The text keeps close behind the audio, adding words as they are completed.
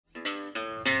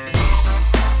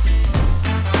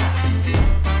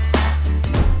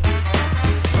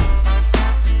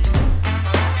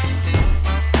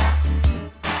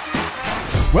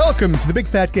Welcome to the Big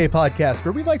Fat Gay Podcast,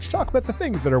 where we like to talk about the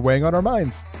things that are weighing on our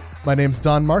minds. My name's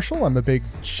Don Marshall. I'm a big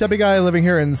chubby guy living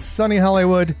here in sunny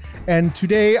Hollywood, and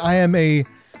today I am a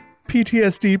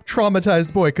PTSD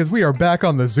traumatized boy because we are back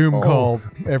on the Zoom call,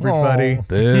 everybody.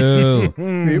 Boo.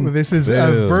 This is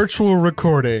a virtual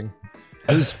recording.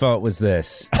 Whose fault was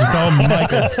this?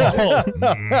 Michael's fault.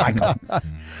 Michael.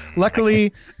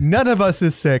 Luckily, none of us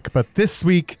is sick, but this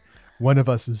week, one of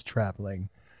us is traveling.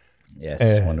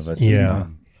 Yes, one of us is not.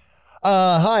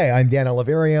 Hi, I'm Dan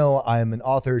Oliverio. I'm an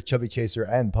author, chubby chaser,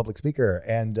 and public speaker,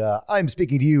 and I'm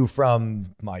speaking to you from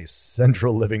my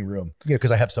central living room,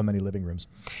 because I have so many living rooms.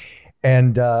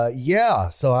 And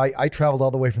so I traveled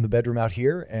all the way from the bedroom out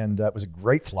here, and it was a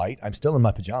great flight. I'm still in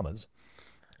my pajamas,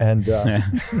 and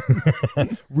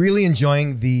really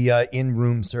enjoying the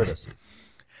in-room service.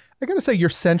 I gotta say, your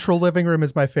central living room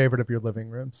is my favorite of your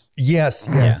living rooms. Yes.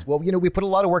 Yeah. Well, we put a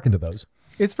lot of work into those.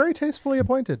 It's very tastefully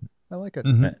appointed. I like it.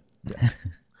 Mm-hmm.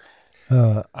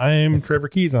 I'm Trevor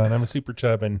Keyson. I'm a super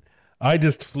chub, and I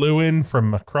just flew in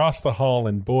from across the hall,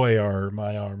 and boy, are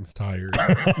my arms tired.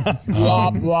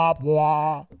 Blah, blah,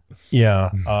 blah.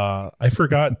 Yeah. I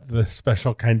forgot the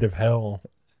special kind of hell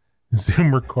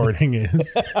Zoom recording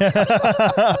is.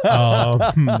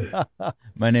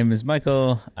 My name is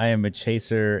Michael. I am a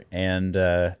chaser, and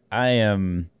I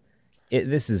am.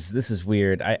 This is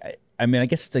weird. I mean, I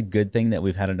guess it's a good thing that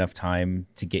we've had enough time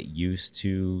to get used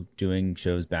to doing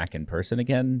shows back in person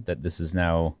again, that this is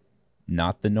now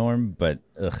not the norm, but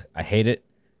I hate it.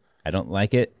 I don't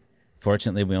like it.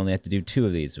 Fortunately, we only have to do 2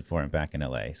 of these before I'm back in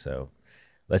LA. So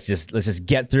let's just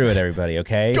get through it, everybody,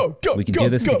 okay? We can do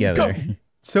this together.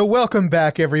 So welcome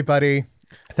back, everybody.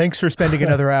 Thanks for spending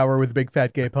another hour with the Big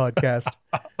Fat Gay Podcast.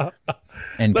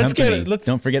 And Let's company. get it.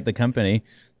 Don't forget the company.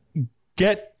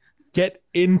 Get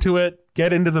into it.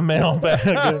 Get into the mailbag.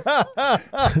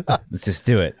 Let's just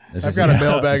do it. I've got a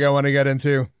mailbag I want to get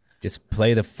into. Just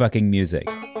play the fucking music.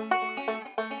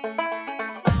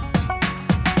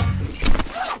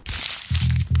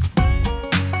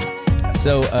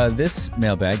 So this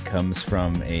mailbag comes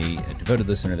from a devoted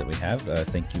listener that we have.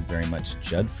 Thank you very much,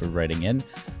 Judd, for writing in.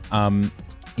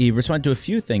 He responded to a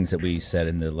few things that we said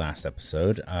in the last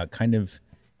episode, kind of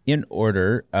in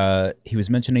order. He was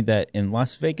mentioning that in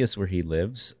Las Vegas, where he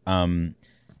lives,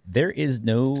 there is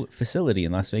no facility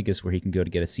in Las Vegas where he can go to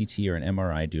get a CT or an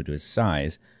MRI due to his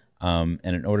size. And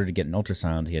in order to get an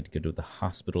ultrasound, he had to go to the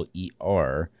hospital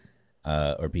ER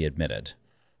or be admitted,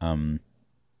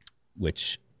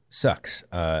 which sucks.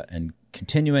 And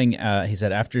continuing, he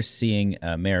said, after seeing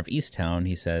Mayor of Easttown,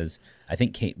 he says, I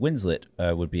think Kate Winslet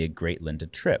would be a great Linda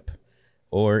Tripp.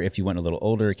 Or if you went a little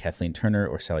older, Kathleen Turner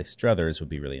or Sally Struthers would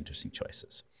be really interesting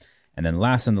choices. And then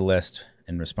last on the list,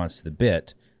 in response to the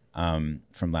bit from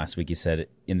last week, he said,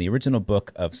 in the original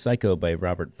book of Psycho by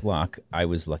Robert Bloch, I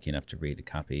was lucky enough to read a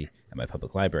copy at my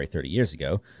public library 30 years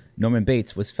ago. Norman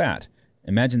Bates was fat.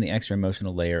 Imagine the extra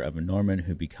emotional layer of a Norman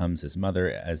who becomes his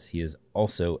mother as he is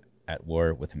also at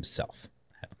war with himself.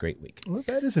 Have a great week. Well,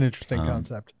 that is an interesting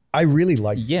concept. I really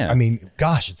like. Yeah. I mean,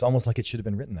 gosh, it's almost like it should have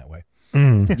been written that way.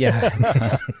 Yeah.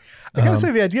 I gotta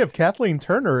say, the idea of Kathleen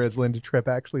Turner as Linda Tripp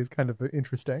actually is kind of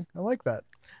interesting. I like that.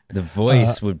 The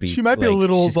voice would be. She might be a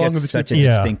little she's long got of a such a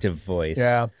Yeah. distinctive voice.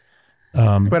 Yeah.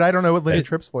 But I don't know what Linda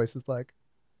Tripp's voice is like.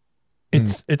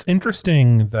 It's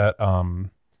interesting that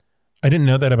I didn't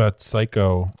know that about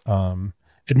Psycho.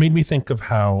 It made me think of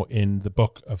how in the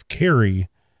book of Carrie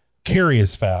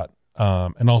is fat,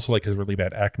 and also like has really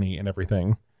bad acne and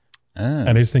everything. And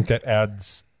I just think that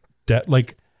adds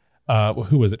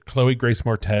who was it? Chloe Grace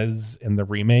Moretz in the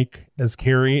remake as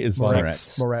Carrie is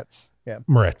Moretz. Yeah.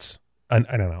 Moretz. I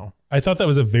don't know. I thought that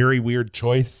was a very weird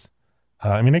choice.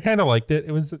 I mean, I kind of liked it.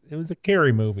 It was a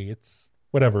Carrie movie. It's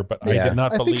whatever, but I did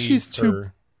not believe she's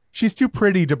too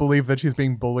pretty to believe that she's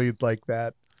being bullied like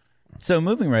that. So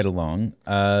moving right along,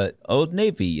 Old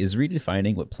Navy is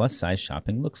redefining what plus size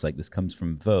shopping looks like. This comes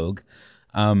from Vogue.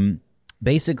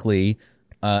 Basically,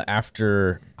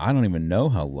 after I don't even know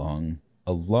how long,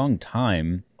 a long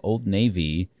time, Old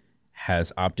Navy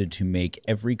has opted to make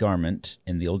every garment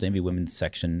in the Old Navy women's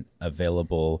section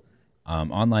available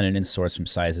online and in stores from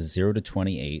sizes 0 to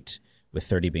 28, with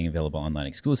 30 being available online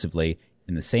exclusively,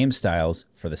 in the same styles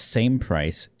for the same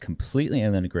price, completely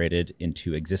integrated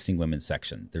into existing women's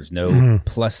section. There's no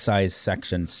plus size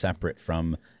section separate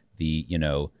from the,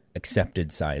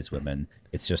 accepted size women.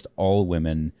 It's just all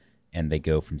women, and they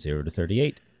go from 0 to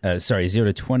 38. 0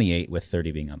 to 28, with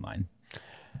 30 being online.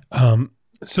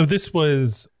 So this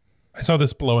was, I saw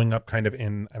this blowing up kind of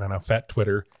in, I don't know, fat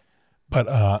Twitter. But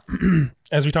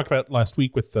as we talked about last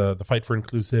week with the fight for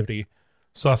inclusivity,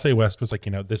 Sauce West was like,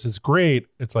 this is great.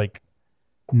 It's like,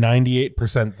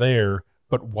 98% there,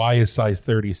 but why is size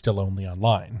 30 still only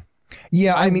online?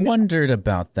 Yeah, I mean, wondered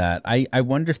about that. I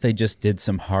wonder if they just did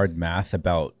some hard math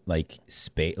about like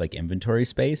space, like inventory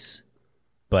space.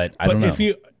 But I don't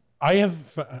know.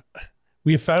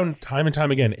 We have found time and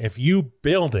time again, if you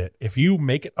build it, if you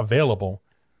make it available,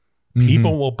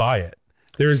 people will buy it.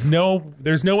 There's no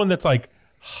one that's like,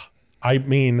 I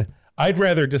mean, I'd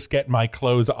rather just get my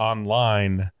clothes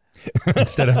online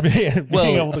instead of being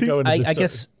able to go into the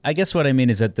store. I guess what I mean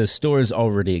is that the stores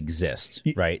already exist,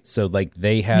 right? So like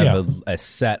they have a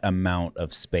set amount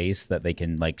of space that they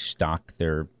can like stock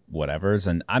their whatevers.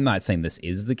 And I'm not saying this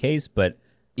is the case, but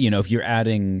you know, if you're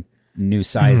adding new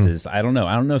sizes, I don't know.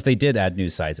 I don't know if they did add new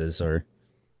sizes or.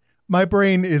 My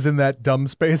brain is in that dumb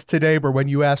space today where when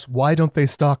you ask why don't they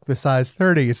stock the size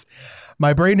 30s,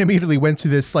 my brain immediately went to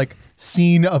this like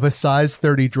scene of a size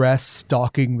 30 dress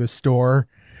stalking the store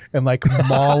and like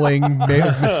mauling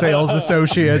sales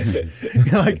associates.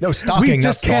 You're like, no, stalking,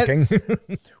 not stalking.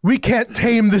 We can't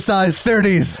tame the size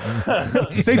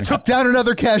 30s. They took down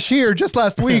another cashier just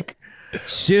last week.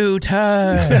 Shoot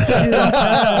her.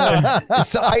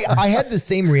 So I had the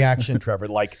same reaction, Trevor,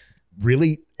 like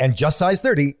really, and just size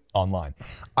 30 online.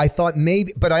 I thought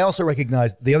maybe, but I also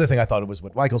recognized the other thing I thought it was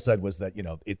what Michael said was that, you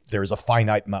know, there's a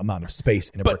finite amount of space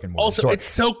in a brick and mortar also, store. It's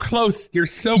so close. You're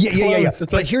so close. Yeah. It's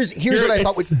but like, here's what I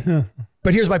thought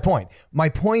but here's my point. My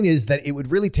point is that it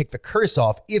would really take the curse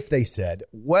off if they said,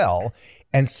 well,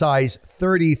 and size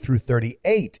 30 through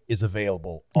 38 is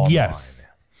available online. Yes.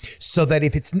 So that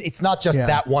if it's not just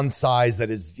that one size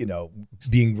that is, you know,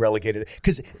 being relegated,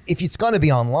 because if it's going to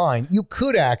be online, you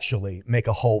could actually make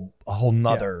a whole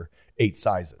nother 8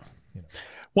 sizes. You know?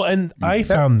 Well, and I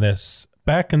found this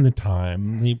back in the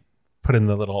time. We put in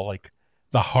the little like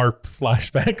the harp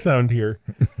flashback sound here.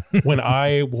 When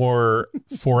I wore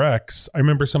 4X, I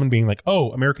remember someone being like, "Oh,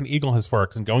 American Eagle has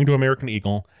 4X," and going to American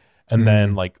Eagle, and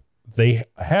then like they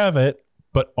have it,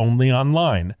 but only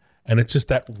online. And it's just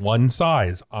that one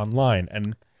size online,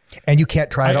 and you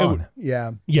can't try it on.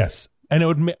 Yes, and it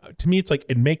would to me, it's like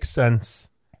it makes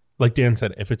sense. Like Dan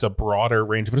said, if it's a broader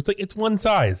range, but it's like it's one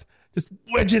size, just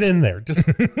wedge it in there. Just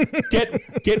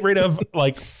get rid of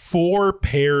like 4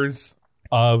 pairs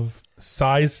of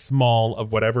size small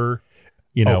of whatever,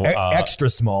 you know, extra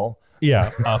small.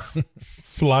 Yeah, a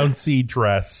flouncy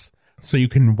dress, so you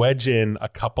can wedge in a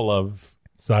couple of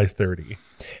size 30.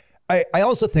 I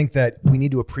also think that we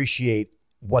need to appreciate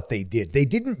what they did. They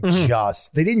didn't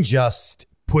just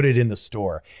put it in the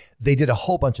store. They did a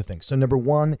whole bunch of things. So number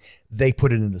one, they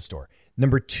put it in the store.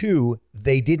 Number two,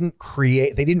 they didn't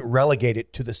relegate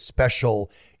it to the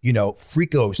special, you know,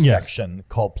 Freako section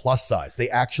called plus size. They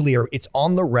actually it's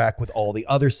on the rack with all the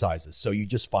other sizes. So you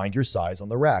just find your size on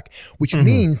the rack, which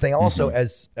means they also,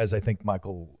 as I think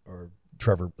Michael or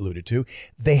Trevor alluded to,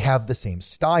 they have the same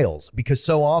styles, because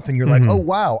so often you're like, oh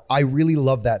wow, I really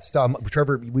love that style.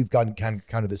 Trevor, we've gotten kind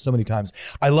of this so many times.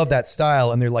 I love that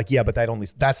style, and they're like, yeah, but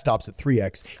that stops at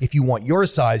 3X. If you want your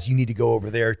size, you need to go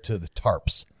over there to the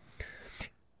tarps.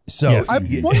 So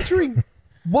I'm wondering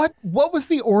what was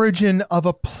the origin of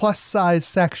a plus size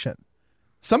section?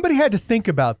 Somebody had to think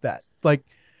about that. Like,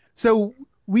 so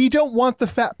we don't want the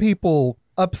fat people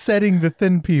upsetting the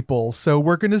thin people, so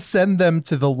we're going to send them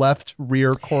to the left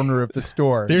rear corner of the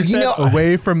store.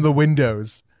 Away from the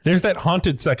windows. There's that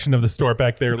haunted section of the store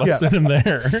back there. Let's send them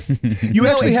there. You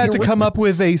actually had to come up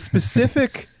with a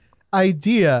specific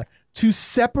idea to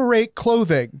separate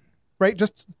clothing, right?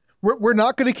 Just we're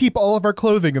not going to keep all of our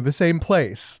clothing in the same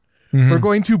place. We're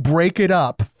going to break it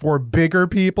up for bigger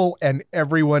people and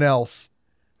everyone else.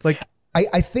 Like,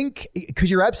 I think,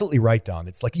 because you're absolutely right, Don.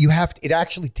 It's like it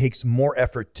actually takes more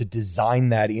effort to design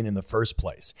that in the first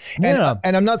place.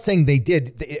 And I'm not saying they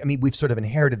did. I mean, we've sort of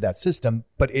inherited that system,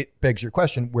 but it begs your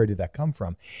question, where did that come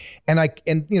from? And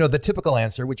you know, the typical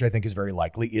answer, which I think is very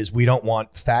likely, is we don't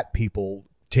want fat people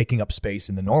taking up space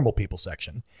in the normal people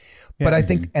section. But I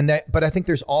think, but I think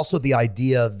there's also the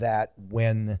idea that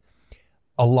when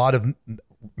a lot of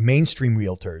mainstream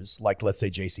realtors, like let's say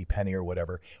JCPenney or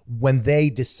whatever, when they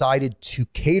decided to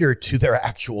cater to their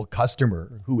actual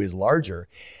customer who is larger,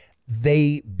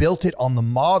 they built it on the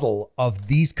model of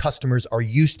these customers are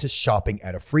used to shopping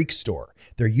at a freak store.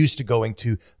 They're used to going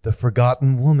to the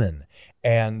Forgotten Woman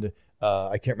and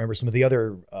I can't remember some of the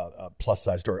other plus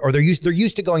size stores, or they're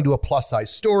used to going to a plus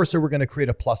size store. So we're going to create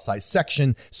a plus size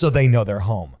section so they know they're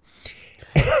home.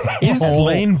 Is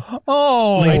Lane?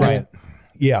 Right.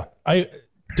 Yeah.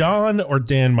 Don or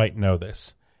Dan might know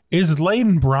this. Is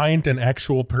Lane Bryant an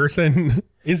actual person?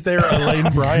 Is there a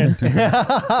Lane Bryant?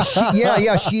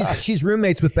 Yeah. She's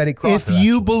roommates with Betty Crocker. If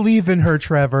you believe in her,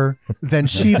 Trevor, then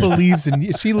she believes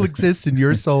in. She exists in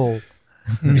your soul.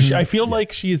 I feel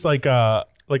like she's like a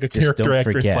Just character don't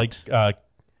actress, forget. like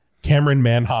Cameron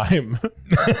Manheim.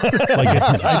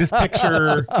 I just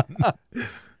picture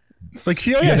like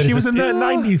she was in that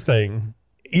 '90s thing.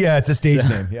 Yeah, it's a stage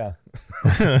name. Yeah.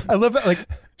 I love it. Like,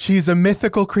 she's a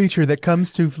mythical creature that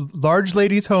comes to large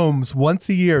ladies' homes once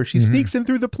a year. She sneaks in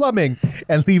through the plumbing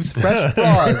and leaves fresh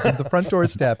paws at the front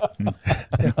doorstep.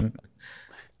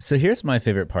 So here's my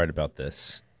favorite part about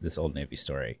this Old Navy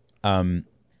story.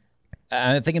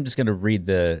 I think I'm just going to read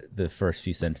the first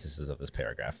few sentences of this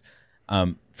paragraph.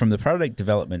 From the product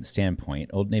development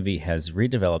standpoint, Old Navy has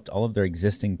redeveloped all of their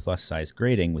existing plus-size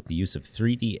grading with the use of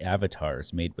 3D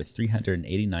avatars made with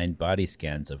 389 body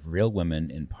scans of real women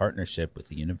in partnership with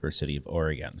the University of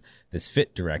Oregon. This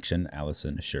fit direction,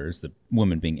 Allison assures, the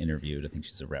woman being interviewed, I think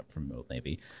she's a rep from Old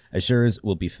Navy, assures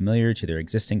will be familiar to their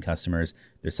existing customers.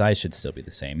 Their size should still be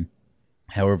the same.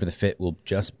 However, the fit will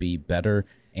just be better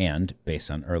and,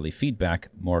 based on early feedback,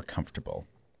 more comfortable.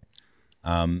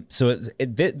 So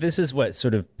this is what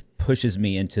sort of pushes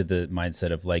me into the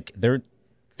mindset of like they're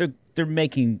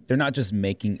not just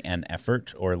making an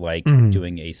effort or like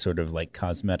doing a sort of like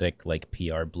cosmetic like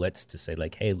PR blitz to say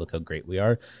like, hey, look how great we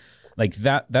are. Like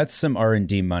that's some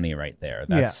R&D money right there.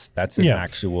 That's an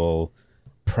actual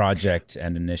project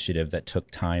and initiative that took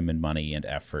time and money and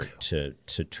effort to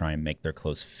try and make their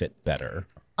clothes fit better.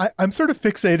 I'm sort of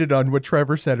fixated on what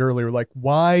Trevor said earlier. Like,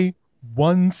 why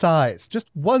one size? Just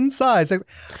one size.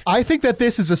 I think that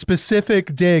this is a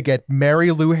specific dig at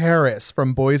Mary Lou Harris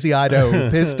from Boise, Idaho, who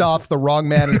pissed off the wrong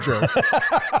manager.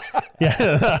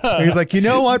 He's like, you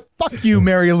know what? Fuck you,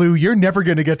 Mary Lou. You're never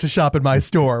going to get to shop in my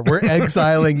store. We're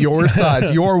exiling your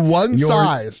size. Your one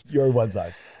size. Your one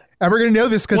size. And we're going to know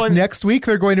this because next week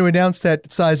they're going to announce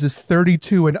that sizes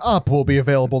 32 and up will be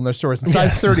available in their stores. And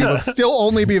size 30 will still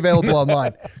only be available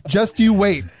online. Just you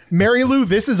wait. Mary Lou,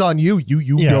 this is on you.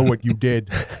 You know what you did.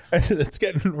 I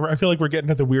feel like we're getting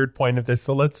to the weird point of this.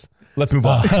 So let's move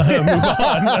on.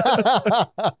 I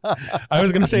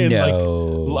was going to say,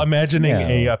 like,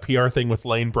 imagining a PR thing with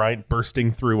Lane Bryant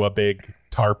bursting through a big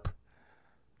tarp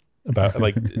about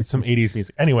like some 80s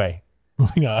music. Anyway,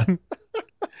 moving on.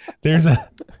 There's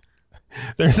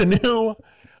a new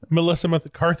Melissa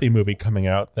McCarthy movie coming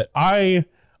out that I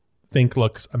think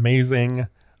looks amazing.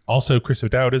 Also, Chris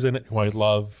O'Dowd is in it, who I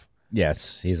love.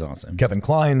 Yes, he's awesome. Kevin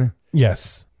Kline.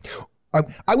 Yes.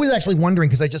 I was actually wondering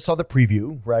because I just saw the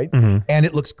preview, right? And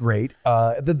it looks great.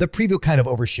 The preview kind of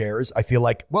overshares. I feel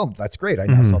like, well, that's great. I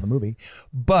now saw the movie.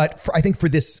 But I think for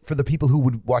the people who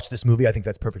would watch this movie, I think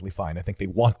that's perfectly fine. I think they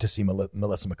want to see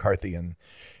Melissa McCarthy and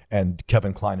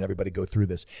Kevin Kline and everybody go through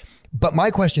this. But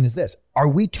my question is this. Are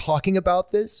we talking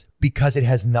about this because it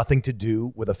has nothing to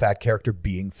do with a fat character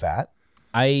being fat?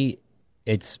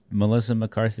 It's Melissa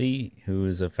McCarthy, who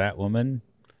is a fat woman,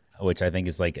 which I think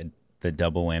is like the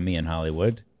double whammy in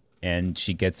Hollywood. And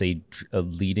she gets a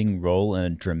leading role in a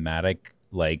dramatic,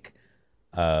 like,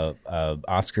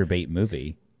 Oscar bait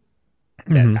movie.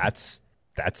 That's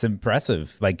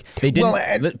impressive. Like they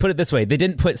didn't put it this way. They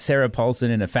didn't put Sarah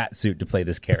Paulson in a fat suit to play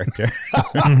this character.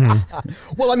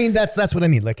 Well, I mean, that's what I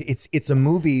mean. Like it's a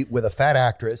movie with a fat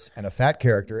actress and a fat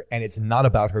character, and it's not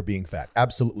about her being fat.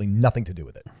 Absolutely nothing to do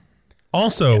with it.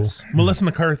 Also, Melissa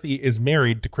McCarthy is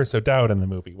married to Chris O'Dowd in the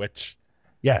movie, which,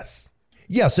 yes.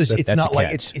 Yeah, so it's that's not a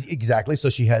like catch. it's exactly. So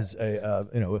she has a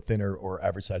thinner or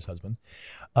average size husband.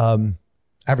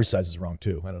 Average size is wrong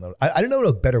too. I don't know. I don't know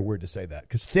a better word to say that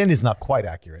because thin is not quite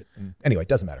accurate. And anyway, it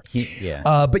doesn't matter.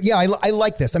 But yeah, I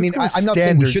like this. I mean, I'm not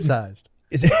saying we shouldn't. Sized.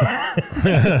 Is it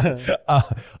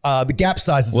the Gap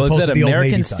size is supposed is to that be Old Navy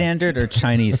American size. standard or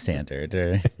Chinese standard?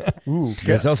 Or,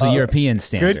 there's also Uh, European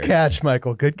standard. Good catch,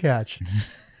 Michael. Good catch. You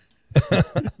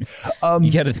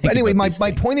got to think. But anyway, about my these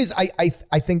things. point is, I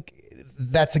think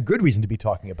that's a good reason to be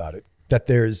talking about it. That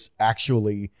there's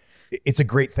actually, it's a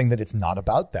great thing that it's not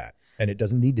about that, and it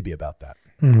doesn't need to be about that.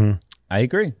 I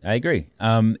agree.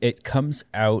 It comes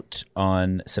out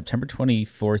on September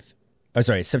 24th. Oh,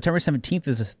 sorry, September 17th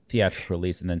is a theatrical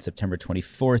release, and then September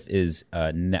 24th is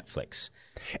Netflix.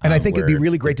 And I think it'd be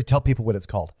really great to tell people what it's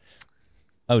called.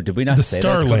 Oh, did we not The say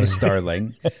that? It's called the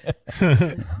Starling.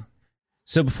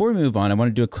 So before we move on, I want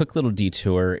to do a quick little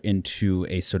detour into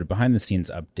a sort of behind-the-scenes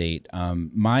update.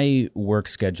 My work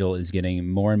schedule is getting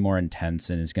more and more intense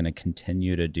and is going to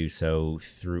continue to do so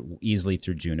easily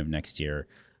through June of next year.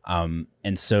 And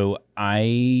so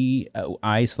we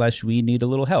need a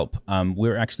little help.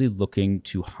 We're actually looking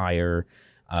to hire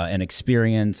an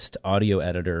experienced audio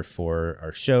editor for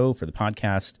our show, for the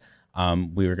podcast.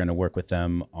 We were going to work with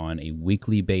them on a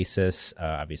weekly basis.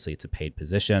 Obviously, it's a paid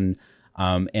position.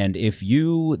 And if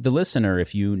you, the listener,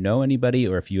 if you know anybody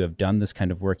or if you have done this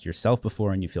kind of work yourself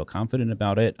before and you feel confident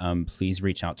about it, please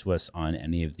reach out to us on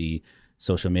any of the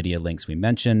social media links we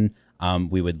mention.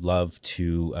 We would love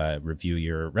to review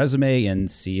your resume and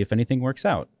see if anything works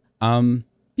out.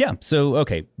 So,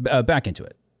 okay, back into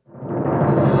it.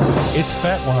 It's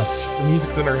Fat Watch. The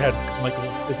music's in our heads because Michael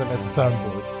isn't at the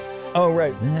soundboard. Oh,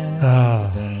 right.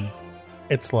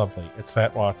 It's lovely. It's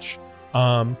Fat Watch.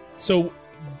 So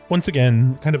once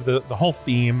again, kind of the whole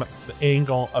theme, the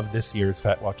angle of this year's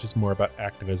Fat Watch is more about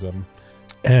activism.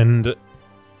 And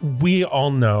we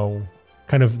all know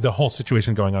kind of the whole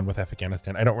situation going on with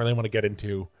Afghanistan. I don't really want to get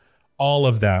into all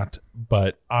of that,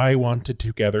 but I wanted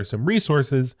to gather some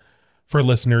resources for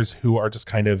listeners who are just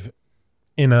kind of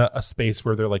in a space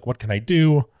where they're like, what can I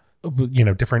do? You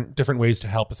know, different ways to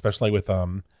help, especially with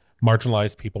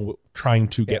marginalized people trying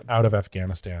to get out of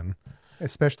Afghanistan.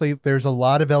 Especially there's a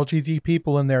lot of LGBT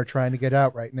people in there trying to get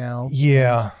out right now.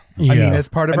 Yeah. I mean, as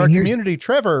part of our community,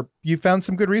 Trevor, you found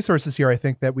some good resources here, I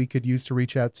think, that we could use to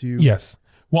reach out to. Yes.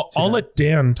 Well, I'll let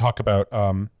Dan talk about,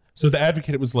 so the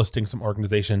Advocate was listing some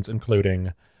organizations,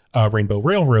 including Rainbow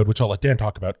Railroad, which I'll let Dan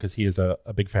talk about because he is a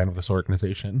big fan of this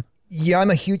organization. Yeah, I'm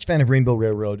a huge fan of Rainbow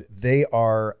Railroad. They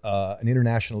are an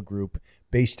international group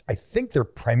based, I think they're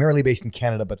primarily based in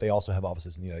Canada, but they also have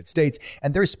offices in the United States.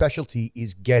 And their specialty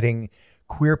is getting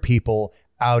queer people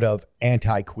out of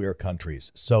anti-queer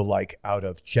countries. So like out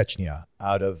of Chechnya,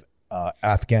 out of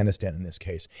Afghanistan in this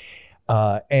case.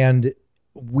 And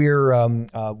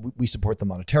we support them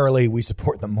monetarily. We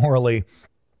support them morally.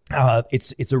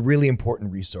 It's a really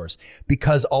important resource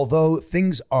because although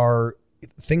things are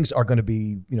going to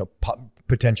be,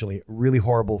 potentially really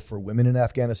horrible for women in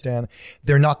Afghanistan,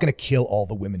 they're not going to kill all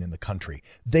the women in the country.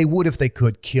 They would, if they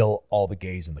could, kill all the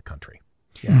gays in the country.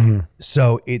 Yeah. Mm-hmm.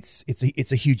 So it's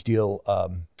a huge deal,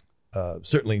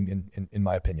 certainly in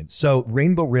my opinion. So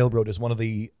Rainbow Railroad is one of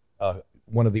the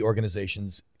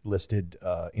organizations listed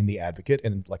in the Advocate,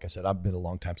 and like I said, I've been a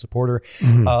longtime supporter.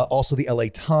 Mm-hmm. Also, the LA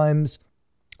Times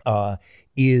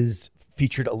is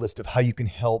featured a list of how you can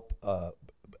help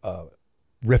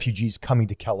refugees coming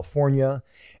to California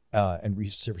and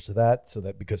research to that, so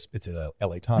that because it's a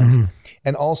LA Times. Mm-hmm.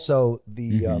 And also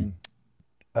the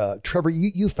Trevor,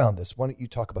 you found this. Why don't you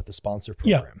talk about the sponsor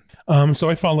program? Yeah.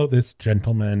 So I follow this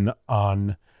gentleman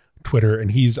on Twitter, and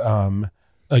he's a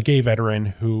gay veteran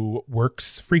who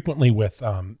works frequently with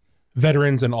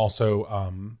veterans and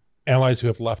also allies who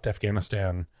have left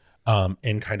Afghanistan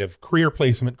in kind of career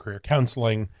placement, career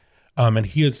counseling. And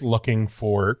he is looking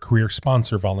for career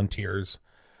sponsor volunteers,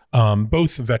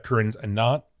 both veterans and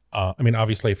not. I mean,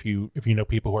 obviously, if you know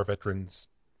people who are veterans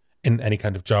in any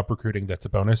kind of job recruiting, that's a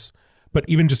bonus. But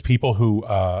even just people who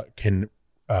can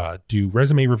do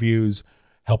resume reviews,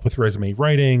 help with resume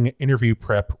writing, interview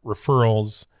prep,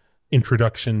 referrals,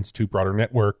 introductions to broader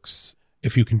networks.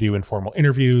 If you can do informal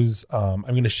interviews, I'm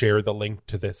going to share the link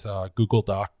to this Google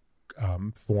Doc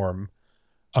form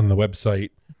on the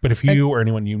website. But if you or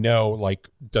anyone you know, like,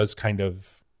 does kind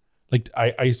of like,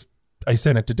 I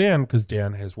sent it to Dan because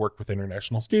Dan has worked with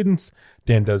international students.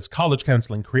 Dan does college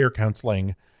counseling, career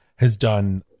counseling, has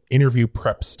done interview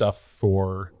prep stuff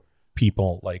for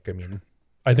people. Like, I mean,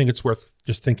 I think it's worth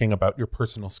just thinking about your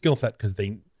personal skill set because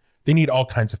they need all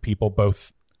kinds of people,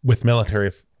 both with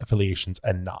military affiliations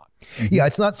and not. Yeah,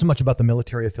 it's not so much about the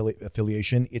military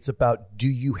affiliation. It's about, do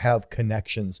you have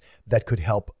connections that could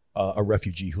help a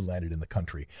refugee who landed in the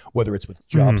country, whether it's with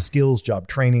job skills, job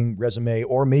training, resume,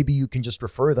 or maybe you can just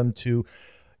refer them to,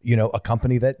 a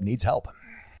company that needs help.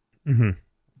 Mm-hmm.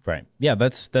 Right. Yeah,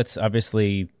 that's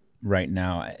obviously right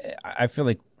now. I feel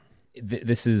like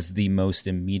this is the most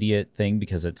immediate thing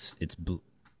because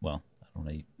well, I don't want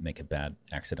to make a bad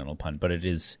accidental pun, but it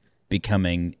is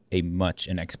becoming an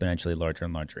exponentially larger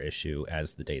and larger issue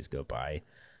as the days go by.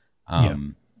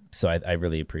 So I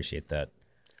really appreciate that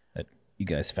you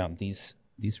guys found these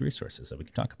resources that we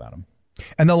can talk about them.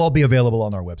 And they'll all be available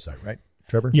on our website, right,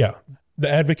 Trevor? Yeah. The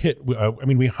Advocate, we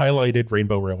highlighted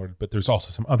Rainbow Railroad, but there's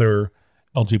also some other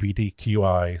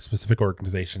LGBTQI specific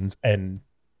organizations and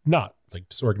not like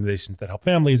just organizations that help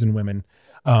families and women.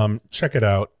 Check it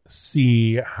out.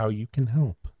 See how you can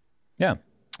help. Yeah.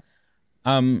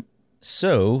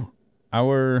 So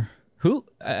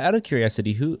out of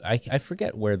curiosity, I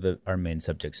forget where our main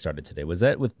subject started today. Was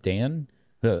that with Dan?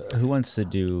 Who wants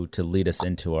to lead us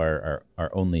into our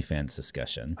OnlyFans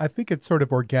discussion? I think it sort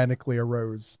of organically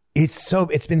arose.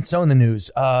 It's been so in the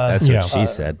news. That's what she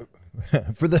said.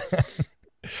 For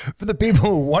the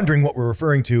people wondering what we're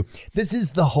referring to, this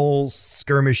is the whole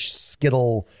skirmish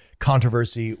skittle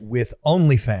controversy with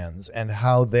OnlyFans and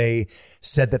how they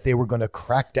said that they were going to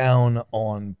crack down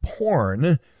on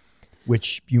porn,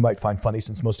 which you might find funny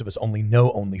since most of us only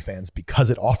know OnlyFans because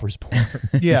it offers porn.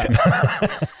 Yeah.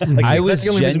 Like, I that's was the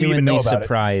only reason we even know genuinely about it.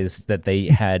 surprised that they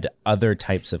had other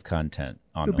types of content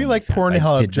on It'd be like OnlyFans. I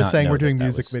Pornhub did just not saying know we're doing that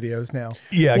music was- videos now.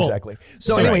 Yeah, Well, exactly.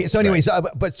 So right, anyway,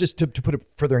 but just to put it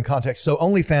further in context, so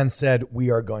OnlyFans said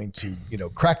we are going to,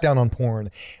 crack down on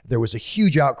porn. There was a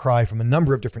huge outcry from a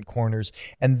number of different corners,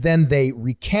 and then they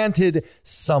recanted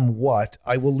somewhat.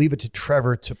 I will leave it to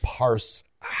Trevor to parse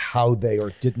how they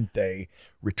or didn't they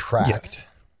retract. Yes.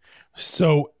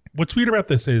 So what's weird about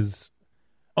this is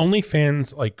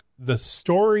OnlyFans, like the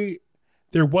story,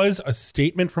 there was a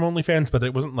statement from OnlyFans, but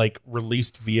it wasn't like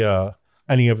released via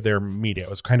any of their media. It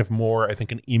was kind of more, I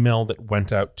think, an email that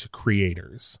went out to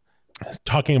creators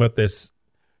talking about this,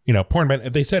 porn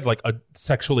ban. They said like a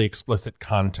sexually explicit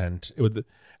content. It would,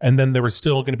 and then there was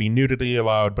still going to be nudity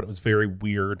allowed, but it was very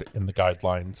weird in the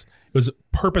guidelines. It was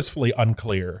purposefully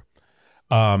unclear.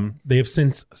 They have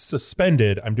since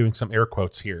suspended, I'm doing some air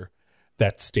quotes here,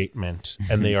 that statement,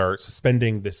 and they are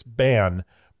suspending this ban,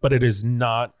 but it is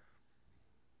not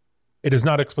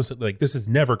explicitly like this is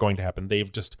never going to happen.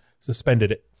 They've just suspended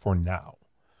it for now.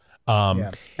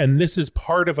 And this is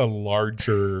part of a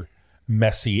larger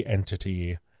messy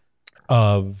entity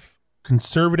of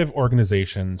conservative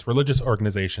organizations, religious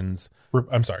organizations,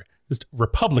 just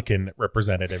Republican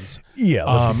representatives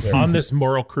on this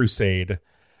moral crusade.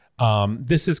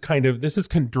 This is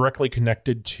directly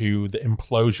connected to the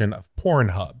implosion of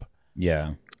Pornhub.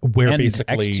 Yeah. Where And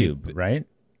basically Xtube, right?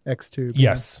 Xtube.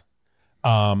 Yes.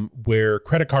 Where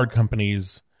credit card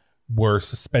companies were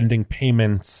suspending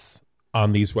payments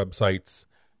on these websites.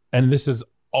 And this is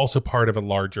also part of a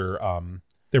larger,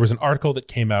 there was an article that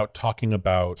came out talking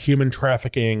about human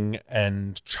trafficking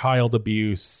and child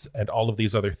abuse and all of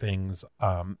these other things.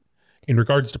 In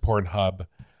regards to Pornhub,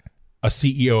 a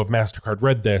CEO of MasterCard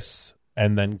read this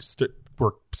and then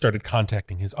started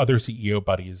contacting his other CEO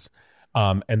buddies,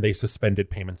 and they suspended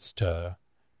payments to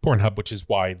Pornhub, which is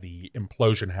why the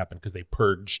implosion happened, because they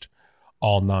purged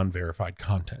all non-verified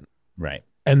content. Right.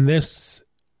 And this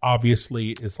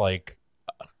obviously is like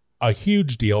a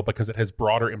huge deal because it has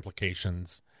broader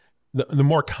implications. The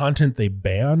more content they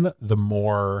ban, the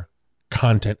more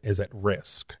content is at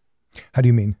risk. How do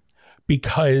you mean?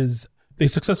 Because they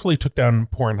successfully took down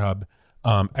Pornhub.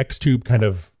 Xtube kind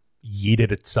of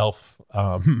yeeted itself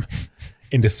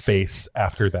into space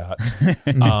after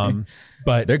that.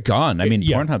 But They're gone. I mean,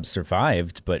 yeah. Pornhub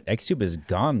survived, but Xtube is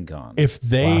gone. If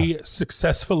they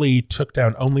successfully took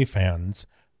down OnlyFans,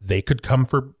 they could come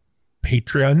for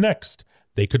Patreon next.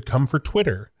 They could come for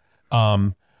Twitter.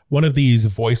 One of these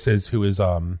voices who is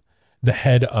the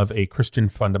head of a Christian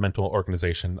fundamental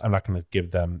organization, I'm not going to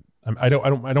give them, I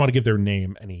don't want to give their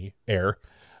name any air.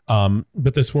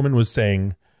 But this woman was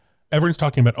saying, everyone's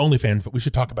talking about OnlyFans, but we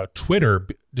should talk about Twitter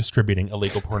distributing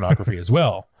illegal pornography as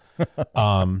well.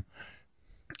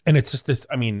 And it's just this,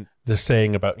 the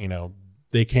saying about,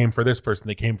 they came for this person,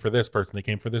 they came for this person, they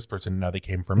came for this person, and now they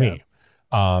came for me.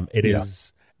 It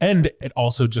is, and it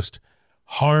also just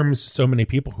harms so many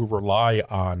people who rely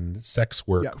on sex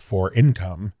work for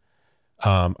income.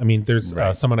 There's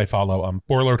someone I follow,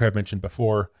 Borlord, who I've mentioned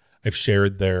before. I've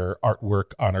shared their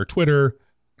artwork on our Twitter,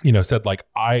 said like,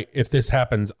 if this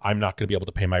happens, I'm not going to be able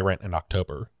to pay my rent in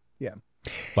October. Yeah.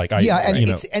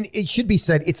 And it should be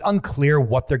said, it's unclear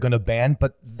what they're going to ban,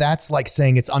 but that's like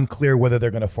saying it's unclear whether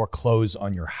they're going to foreclose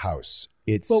on your house.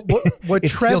 It still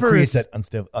creates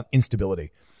that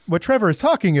instability. What Trevor is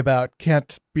talking about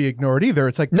can't be ignored either.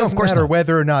 It's like, doesn't matter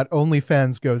whether or not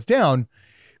OnlyFans goes down.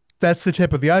 That's the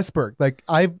tip of the iceberg. Like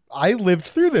I lived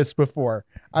through this before.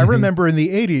 I remember in the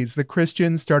 80s, the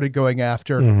Christians started going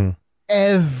after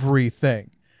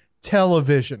everything.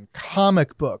 Television,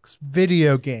 comic books,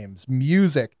 video games,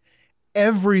 music,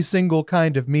 every single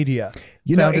kind of media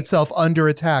found itself under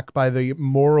attack by the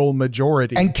moral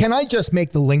majority. And can I just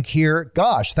make the link here?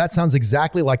 Gosh, that sounds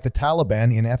exactly like the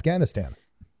Taliban in Afghanistan.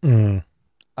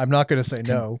 I'm not going to say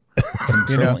no.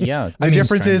 Yeah. The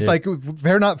difference is like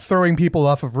they're not throwing people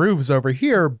off of roofs over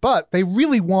here, but they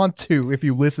really want to if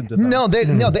you listen to them. They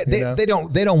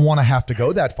don't want to have to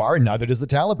go that far, and neither does the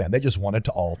Taliban. They just want it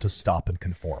to stop and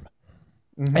conform.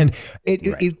 And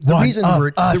the reason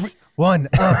one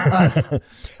of us.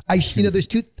 I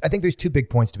think there's two big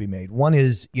points to be made. One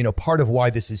is, part of why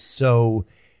this is so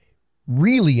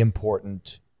really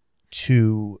important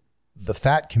to the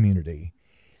fat community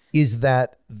is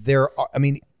that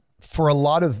for a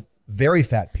lot of very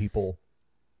fat people,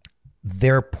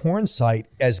 their porn site,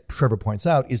 as Trevor points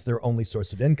out, is their only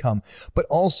source of income. But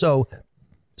also,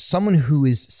 someone who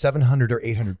is 700 or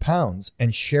 800 pounds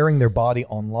and sharing their body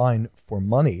online for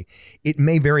money, it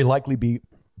may very likely be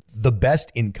the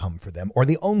best income for them or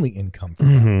the only income for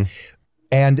them.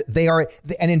 And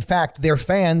and in fact, their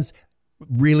fans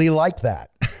really like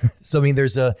that. So, I mean,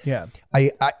 there's I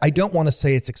don't want to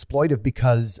say it's exploitive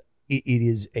because it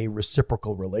is a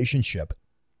reciprocal relationship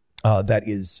that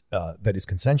is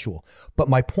consensual. But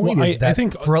my point is that I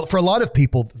think for a lot of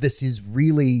people, this is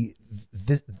really,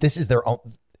 this is their own,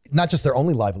 not just their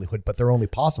only livelihood, but their only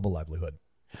possible livelihood.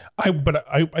 I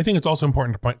think it's also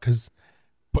important to point, because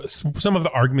some of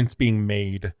the arguments being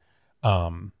made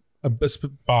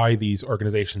by these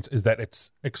organizations is that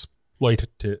it's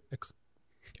exploitative.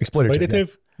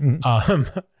 Yeah.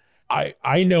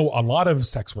 I know a lot of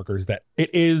sex workers that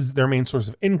it is their main source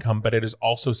of income, but it is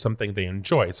also something they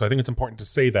enjoy. So I think it's important to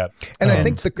say that. And I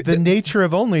think the nature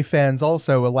of OnlyFans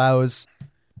also allows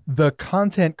the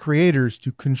content creators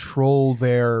to control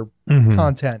their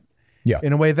content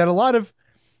in a way that a lot of,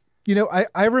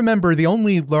 I remember the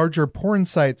only larger porn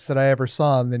sites that I ever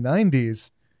saw in the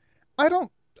 90s. I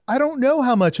don't know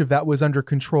how much of that was under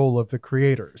control of the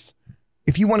creators.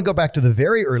 If you want to go back to the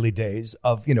very early days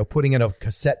of, putting in a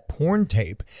cassette porn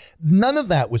tape, none of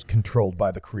that was controlled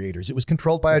by the creators. It was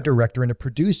controlled by a director and a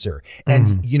producer.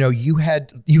 And, you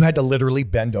had to literally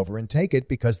bend over and take it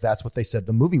because that's what they said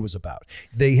the movie was about.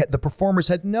 The performers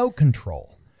had no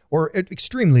control, or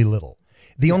extremely little.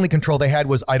 The only control they had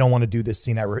was, I don't want to do this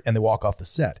scene, and they walk off the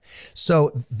set. So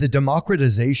the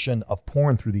democratization of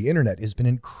porn through the internet has been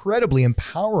incredibly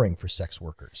empowering for sex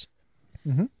workers.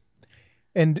 Mm-hmm.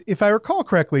 And if I recall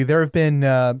correctly, there have been,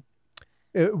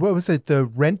 what was it? The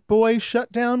Rent Boy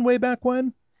shutdown way back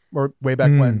when?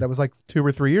 That was like 2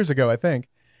 or 3 years ago, I think.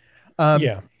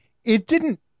 It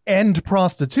didn't end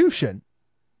prostitution.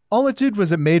 All it did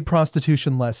was it made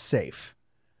prostitution less safe.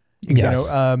 Yes.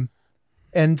 I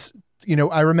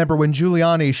remember when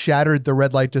Giuliani shattered the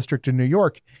red light district in New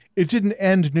York, it didn't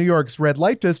end New York's red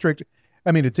light district.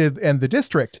 I mean, it did end the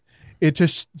district. It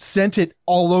just sent it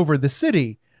all over the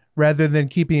city, rather than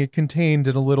keeping it contained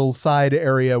in a little side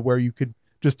area where you could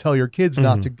just tell your kids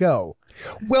not to go.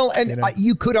 Well, and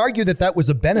you could argue that was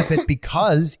a benefit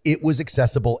because it was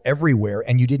accessible everywhere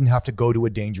and you didn't have to go to a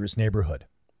dangerous neighborhood.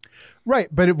 Right.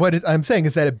 But what I'm saying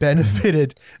is that it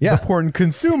benefited the porn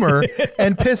consumer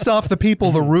and pissed off the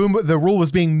people the rule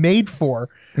was being made for,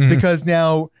 because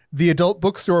now the adult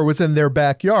bookstore was in their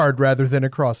backyard rather than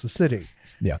across the city.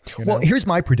 Yeah. Well, here's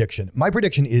my prediction. My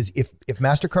prediction is if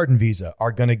MasterCard and Visa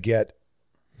are going to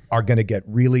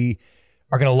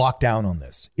lock down on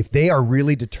this, if they are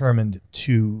really determined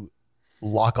to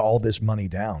lock all this money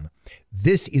down,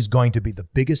 this is going to be the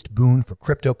biggest boon for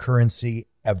cryptocurrency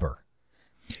ever.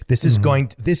 This is going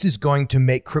to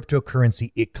make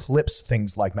cryptocurrency eclipse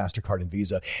things like MasterCard and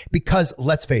Visa, because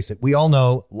let's face it, we all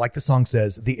know, like the song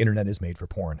says, the internet is made for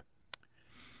porn.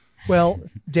 Well,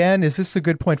 Dan, is this a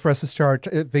good point for us to start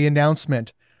the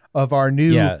announcement of our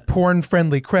new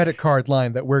porn-friendly credit card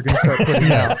line that we're going to start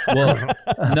putting out? Well,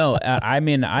 no, I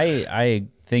mean, I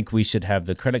think we should have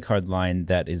the credit card line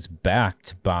that is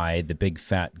backed by the big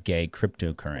fat gay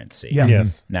cryptocurrency. Yeah.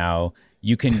 Yes. Now,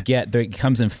 you can it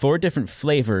comes in 4 different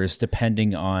flavors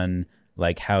depending on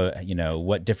like how,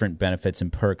 what different benefits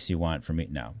and perks you want from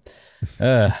it. No.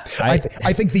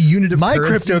 I think the unit of my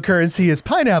currency, cryptocurrency is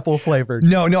pineapple flavored.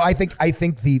 No, I think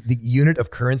the unit of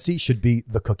currency should be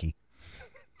the cookie.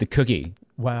 The cookie.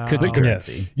 Wow. Cookie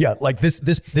currency. Yeah, like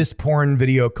this porn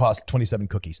video cost 27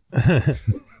 cookies.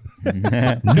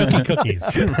 Nookie cookies.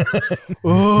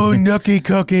 Oh, Nookie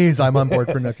cookies. I'm on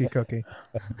board for Nookie cookie.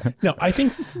 No, I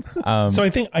think so. I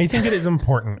think it is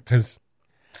important because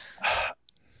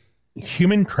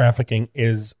human trafficking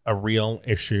is a real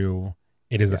issue.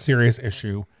 It is a serious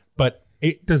issue, but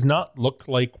it does not look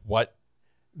like what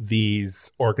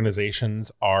these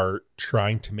organizations are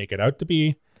trying to make it out to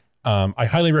be. I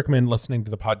highly recommend listening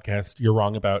to the podcast You're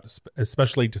Wrong About,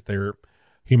 especially just their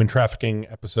human trafficking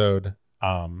episode,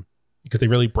 because they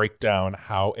really break down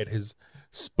how it has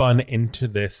spun into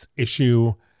this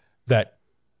issue that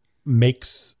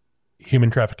makes human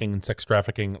trafficking and sex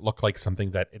trafficking look like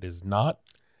something that it is not.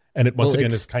 And it once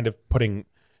again is kind of putting,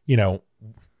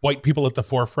 white people at the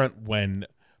forefront when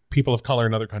people of color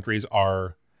in other countries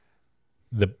are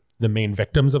the main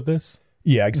victims of this.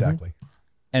 Yeah, exactly. Mm-hmm.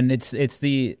 And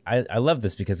I love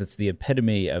this because it's the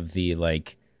epitome of the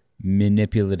like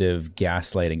manipulative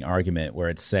gaslighting argument where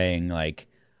it's saying like,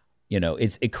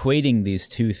 it's equating these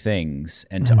two things,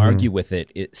 and to argue with it,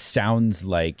 it sounds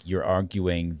like you're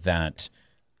arguing that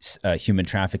human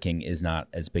trafficking is not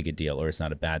as big a deal or it's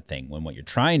not a bad thing, when what you're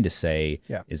trying to say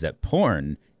is that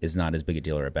porn is not as big a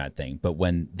deal or a bad thing. But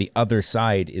when the other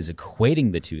side is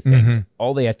equating the two things,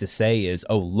 all they have to say is,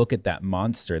 oh, look at that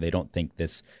monster. They don't think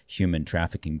this human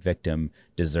trafficking victim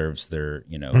deserves their,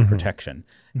 protection.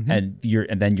 And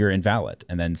then you're invalid.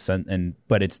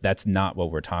 But that's not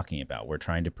what we're talking about. We're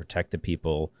trying to protect the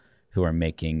people who are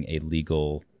making a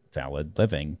legal, valid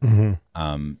living.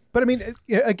 But I mean,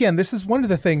 again, this is one of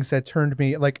the things that turned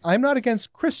me, like, I'm not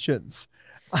against Christians.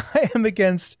 I am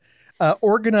against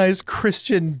organized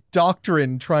Christian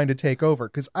doctrine trying to take over.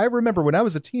 Because I remember when I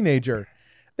was a teenager,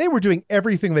 they were doing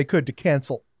everything they could to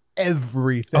cancel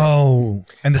everything. Oh,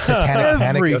 and the satanic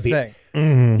panic of the...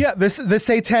 Yeah, the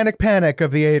satanic panic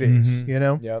of the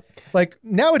 80s, Yep. Like,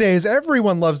 nowadays,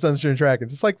 everyone loves Dungeons and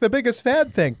Dragons. It's like the biggest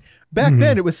fad thing. Back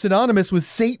then, it was synonymous with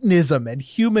Satanism and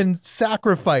human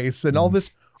sacrifice and all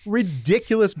this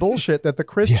ridiculous bullshit that the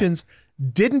Christians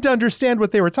didn't understand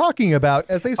what they were talking about,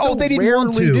 as they so they didn't rarely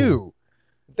want to. do.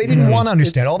 They didn't want to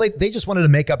understand. They just wanted to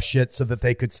make up shit so that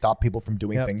they could stop people from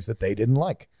doing things that they didn't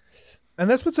like. And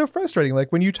that's what's so frustrating.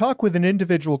 Like, when you talk with an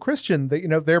individual Christian,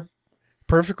 that they're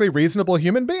perfectly reasonable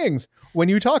human beings. When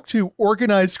you talk to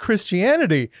organized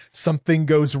Christianity, something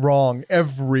goes wrong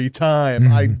every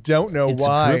time. I don't know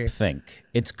why.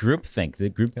 It's groupthink. The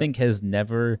groupthink has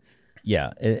never,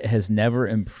 it has never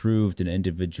improved an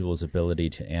individual's ability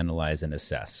to analyze and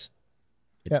assess.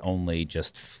 It's only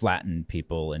just flattened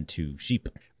people into sheep.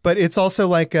 But it's also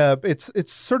like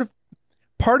it's sort of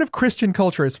part of Christian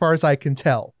culture, as far as I can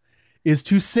tell, is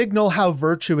to signal how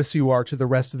virtuous you are to the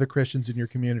rest of the Christians in your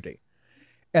community.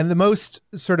 And the most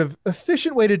sort of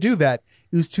efficient way to do that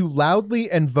is to loudly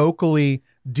and vocally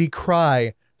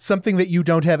decry something that you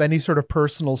don't have any sort of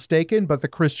personal stake in, but the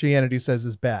Christianity says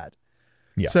is bad.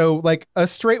 Yeah. So, like, a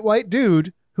straight white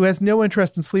dude who has no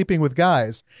interest in sleeping with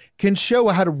guys can show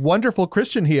how wonderful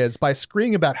Christian he is by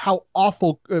screaming about how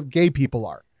awful gay people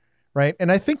are, right?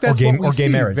 And I think that's what we see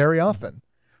very often.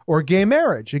 Or gay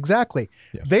marriage, exactly.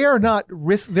 Yeah. They are not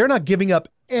they're not giving up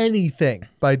anything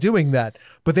by doing that,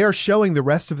 but they are showing the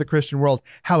rest of the Christian world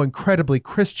how incredibly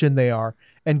Christian they are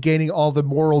and gaining all the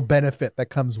moral benefit that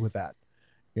comes with that.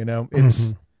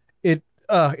 It's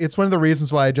one of the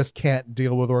reasons why I just can't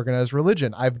deal with organized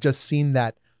religion. I've just seen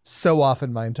that so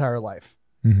often my entire life.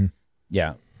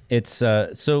 Yeah. It's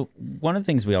so one of the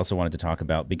things we also wanted to talk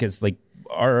about, because like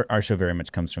our show very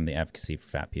much comes from the advocacy for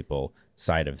fat people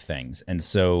side of things. And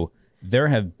so there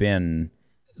have been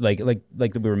like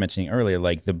we were mentioning earlier,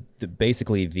 like the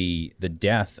basically the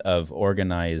death of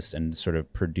organized and sort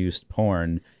of produced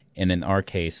porn, and in our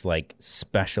case, like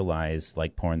specialized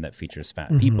like porn that features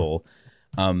fat people,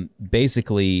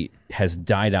 basically has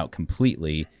died out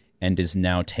completely and is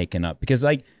now taken up, because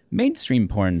like mainstream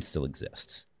porn still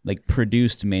exists, like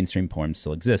produced mainstream porn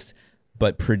still exists,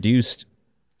 but produced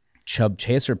chub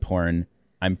chaser porn,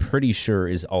 I'm pretty sure,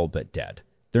 is all but dead.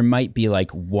 There might be like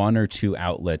one or two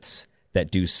outlets that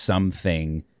do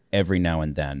something every now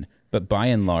and then, but by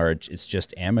and large, it's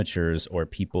just amateurs or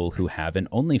people who have an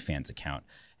OnlyFans account.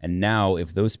 And now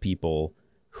if those people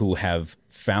who have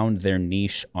found their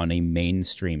niche on a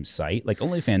mainstream site, like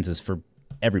OnlyFans is for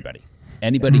everybody.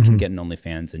 Anybody can get an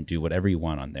OnlyFans and do whatever you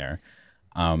want on there.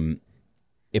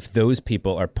 If those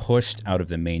people are pushed out of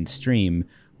the mainstream,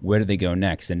 where do they go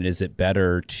next? And is it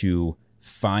better to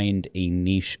find a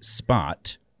niche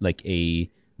spot,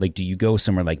 do you go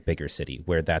somewhere like Bigger City,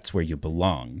 where that's where you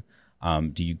belong?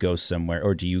 Do you go somewhere,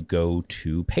 or do you go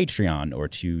to Patreon or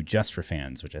to Just for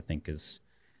Fans, which I think is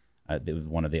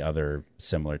one of the other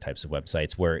similar types of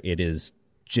websites where it is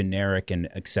generic and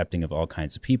accepting of all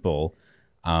kinds of people?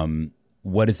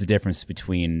 What is the difference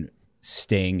between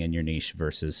staying in your niche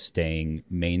versus staying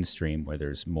mainstream, where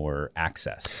there's more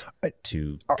access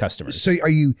to customers? So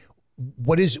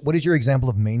what is your example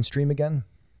of mainstream again?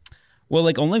 Well,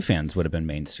 like OnlyFans would have been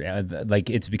mainstream. Like,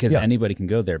 it's because anybody can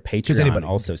go there. Patreon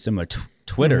also similar.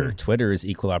 Twitter. Twitter is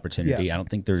equal opportunity. I don't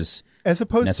think there's, as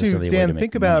opposed to, Dan,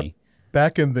 think about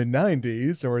back in the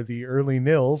 90s or the early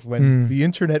nils when the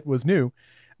internet was new,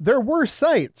 there were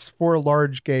sites for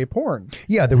large gay porn.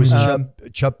 Yeah, there was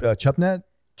Chubnet.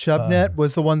 Chubnet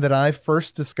was the one that I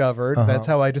first discovered. That's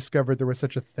how I discovered there was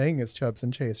such a thing as Chubs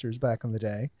and Chasers back in the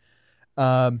day.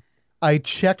 I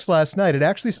checked last night. It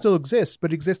actually still exists,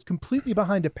 but exists completely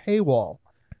behind a paywall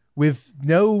with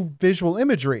no visual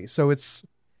imagery. So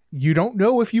you don't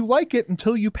know if you like it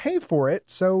until you pay for it.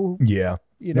 So no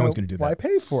one's going to do that. Why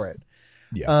pay for it?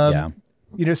 Yeah.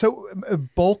 So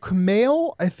Bulk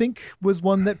Mail, I think, was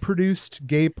one that produced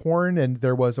gay porn, and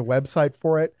there was a website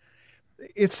for it.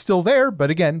 It's still there,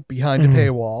 but again, behind a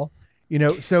paywall.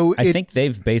 I think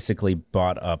they've basically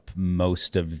bought up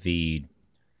most of the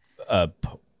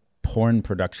porn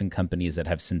production companies that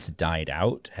have since died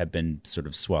out have been sort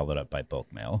of swallowed up by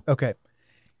bulk mail. Okay.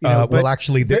 Well,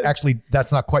 actually,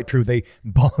 that's not quite true.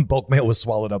 Bulk mail was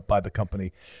swallowed up by the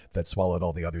company that swallowed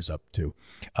all the others up too.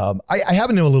 I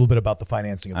happen to know a little bit about the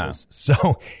financing of this,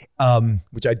 so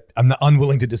which I'm not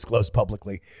unwilling to disclose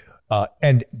publicly.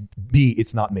 And B,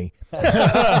 it's not me. But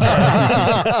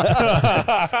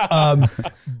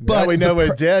now we know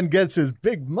where Dan gets his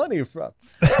big money from.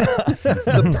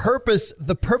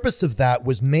 The purpose of that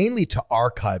was mainly to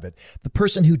archive it. The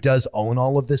person who does own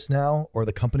all of this now, or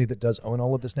the company that does own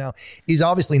all of this now, is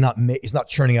obviously not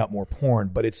churning out more porn,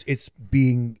 but it's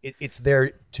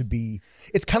there to be.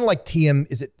 It's kind of like TM.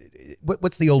 Is it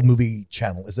what's the old movie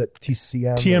channel? Is it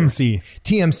TCM? TMC.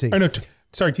 TMC. Oh, no,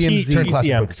 sorry,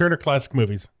 TCM. Turner Classic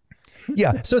Movies.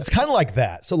 Yeah, so it's kind of like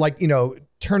that. So like,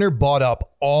 Turner bought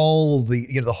up all the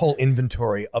the whole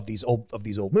inventory of these old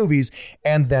movies,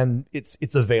 and then it's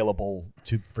available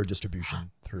for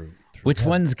distribution through Which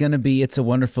one's gonna be It's a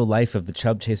Wonderful Life of the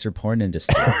chub chaser porn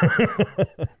industry?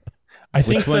 I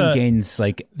think which one gains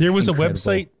like there was incredible... a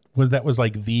website that was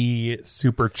like the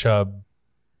Super Chub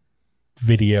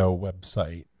video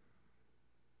website.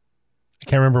 I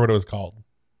can't remember what it was called.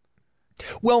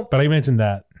 Well, but I mentioned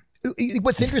that.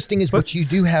 What's interesting is what you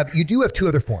do have two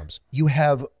other forms. You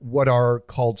have what are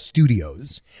called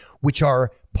studios, which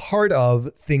are part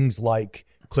of things like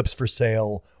Clips for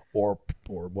Sale or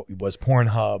what was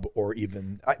Pornhub, or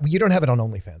even you don't have it on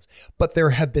OnlyFans, but there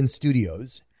have been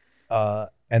studios,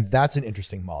 and that's an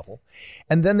interesting model.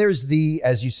 And then there's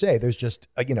as you say, there's just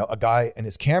a guy and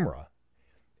his camera,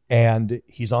 and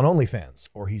he's on OnlyFans,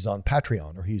 or he's on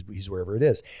Patreon, or he's wherever it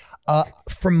is.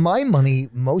 For my money,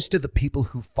 most of the people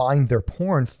who find their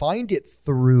porn find it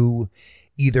through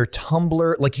either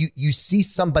Tumblr, like you see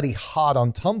somebody hot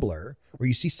on Tumblr, or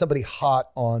you see somebody hot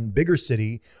on Bigger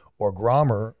City or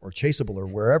Grommer or Chaseable or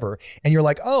wherever, and you're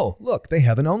like, oh, look, they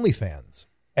have an OnlyFans.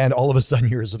 And all of a sudden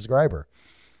you're a subscriber.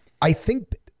 I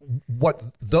think what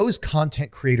those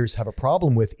content creators have a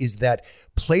problem with is that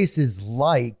places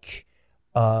like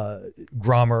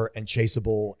Grommer and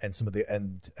Chaseable and some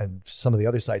of the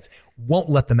other sites won't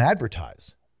let them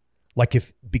advertise,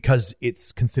 because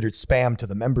it's considered spam to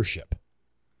the membership.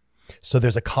 So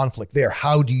there's a conflict there.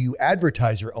 How do you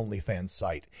advertise your OnlyFans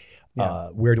site? Yeah.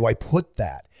 Where do I put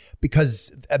that?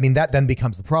 Because that then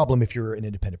becomes the problem if you're an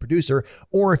independent producer,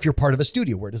 or if you're part of a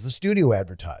studio. Where does the studio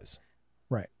advertise?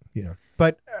 Right.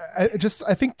 But I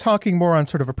think talking more on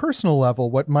sort of a personal level,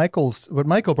 what Michael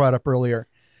brought up earlier.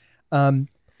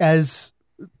 As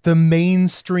the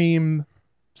mainstream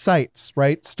sites,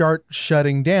 right, start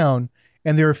shutting down,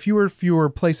 and there are fewer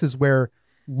places where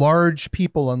large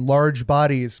people and large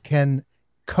bodies can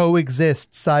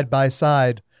coexist side by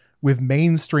side with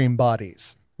mainstream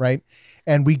bodies, right?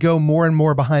 And we go more and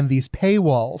more behind these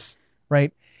paywalls,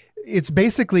 right? It's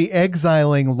basically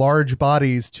exiling large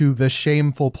bodies to the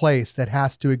shameful place that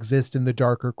has to exist in the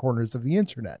darker corners of the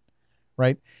internet,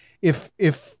 right? If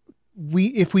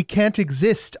we can't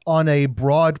exist on a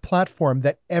broad platform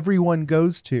that everyone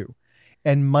goes to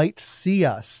and might see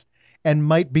us and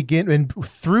might begin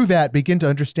to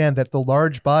understand that the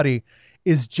large body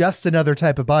is just another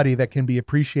type of body that can be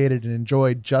appreciated and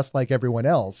enjoyed just like everyone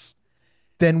else,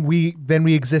 then we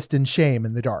exist in shame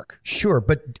in the dark. Sure,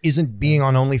 but isn't being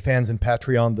on OnlyFans and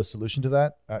Patreon the solution to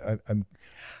that?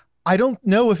 I don't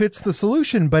know if it's the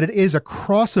solution, but it is a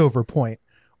crossover point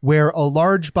where a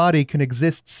large body can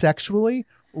exist sexually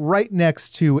right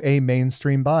next to a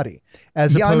mainstream body,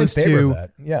 as opposed to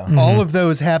all of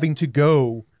those having to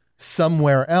go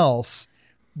somewhere else,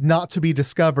 not to be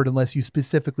discovered unless you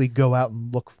specifically go out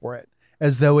and look for it,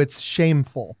 as though it's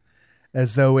shameful,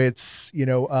 as though it's,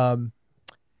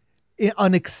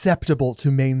 unacceptable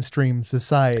to mainstream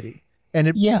society.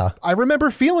 And I remember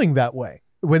feeling that way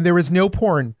when there was no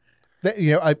porn that,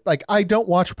 I don't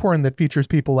watch porn that features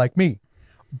people like me.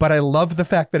 But I love the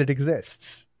fact that it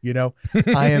exists.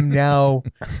 I am now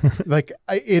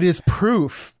it is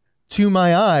proof to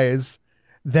my eyes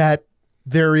that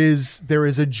there is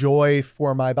a joy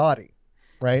for my body,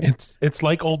 right? It's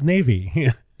like Old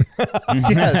Navy.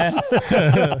 Yes.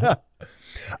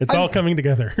 It's all coming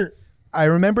together. I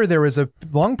remember there was a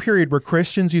long period where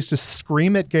Christians used to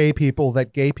scream at gay people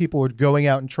that gay people were going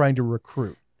out and trying to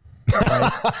recruit. Right?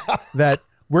 That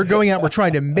we're going out, we're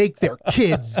trying to make their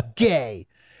kids gay.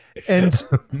 And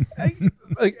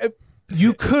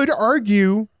you could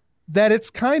argue that it's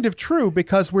kind of true,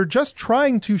 because we're just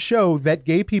trying to show that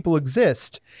gay people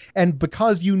exist. And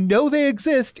because they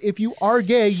exist, if you are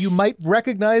gay, you might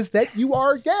recognize that you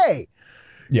are gay.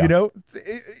 Yeah.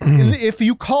 if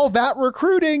you call that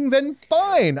recruiting, then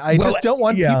fine. I just don't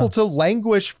want people to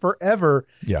languish forever,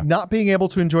 not being able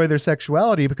to enjoy their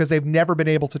sexuality because they've never been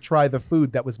able to try the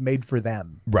food that was made for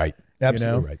them. Right.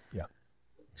 Absolutely right. Yeah.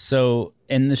 So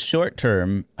in the short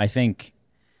term, I think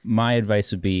my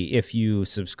advice would be if you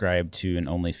subscribe to an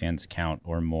OnlyFans account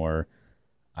or more,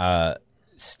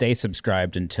 stay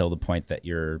subscribed until the point that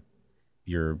your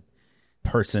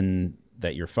person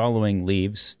that you're following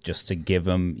leaves, just to give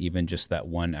them even just that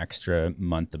one extra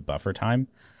month of buffer time.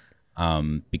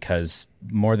 Because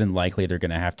more than likely they're going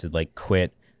to have to like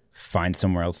quit, find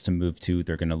somewhere else to move to.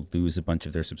 They're going to lose a bunch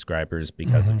of their subscribers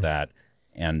because of that.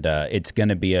 And it's going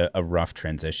to be a rough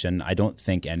transition. I don't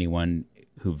think anyone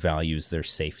who values their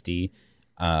safety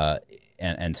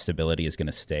and stability is going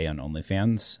to stay on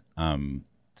OnlyFans.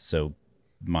 So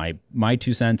my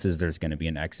 2 cents is there's going to be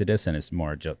an exodus, and it's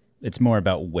more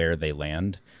about where they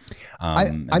land.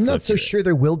 I'm not so sure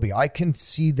there will be. I can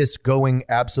see this going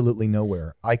absolutely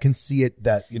nowhere. I can see it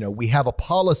that, we have a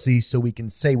policy, so we can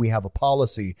say we have a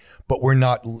policy, but we're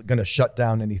not going to shut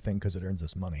down anything because it earns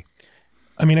us money.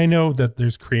 I mean, I know that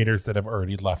there's creators that have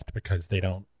already left because they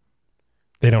don't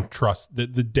trust the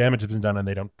damage has been done, and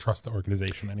they don't trust the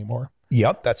organization anymore.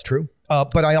 Yep, that's true.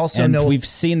 But I also know we've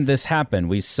seen this happen.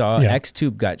 We saw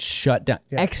XTube got shut down.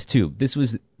 Yeah. XTube, this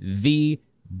was the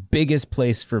biggest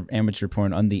place for amateur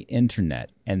porn on the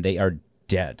internet, and they are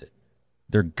dead.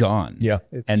 They're gone. Yeah.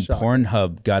 And shocking.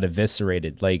 Pornhub got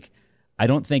eviscerated. Like, I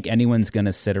don't think anyone's going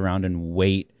to sit around and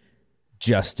wait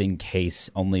just in case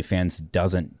OnlyFans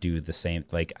doesn't do the same.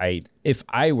 Like, if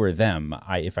I were them,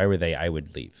 if I were they, I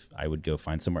would leave. I would go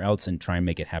find somewhere else and try and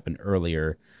make it happen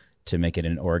earlier to make it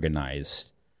an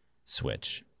organized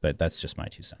switch. But that's just my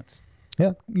 2 cents.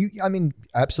 Yeah.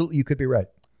 Absolutely. You could be right.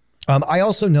 I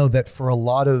also know that for a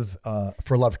lot of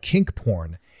kink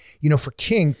porn, for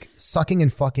kink, sucking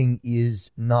and fucking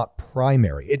is not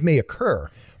primary. It may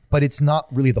occur, but it's not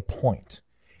really the point.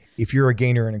 If you're a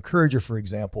gainer and encourager, for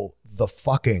example, the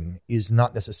fucking is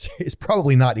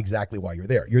probably not exactly why you're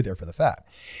there. You're there for the fat.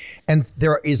 And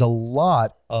there is a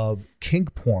lot of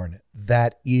kink porn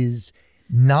that is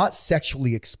not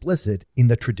sexually explicit in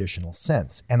the traditional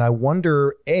sense. And I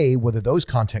wonder, whether those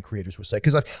content creators will say,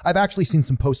 because I've actually seen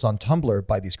some posts on Tumblr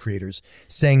by these creators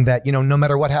saying that, no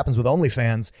matter what happens with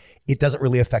OnlyFans, it doesn't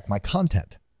really affect my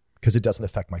content because it doesn't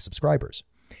affect my subscribers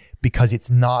because it's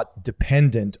not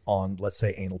dependent on, let's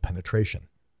say, anal penetration.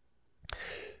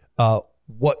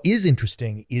 What is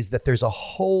interesting is that there's a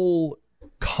whole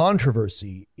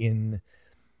controversy in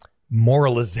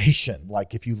moralization.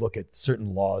 Like if you look at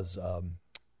certain laws,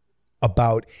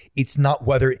 about it's not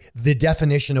whether the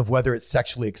definition of whether it's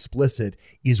sexually explicit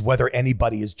is whether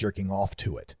anybody is jerking off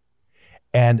to it.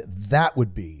 And that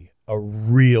would be a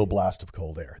real blast of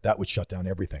cold air. That would shut down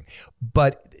everything.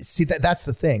 But see, that's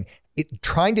the thing.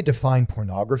 Trying to define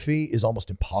pornography is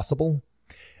almost impossible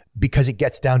because it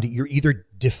gets down to you're either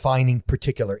defining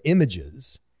particular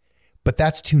images, but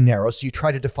that's too narrow. So you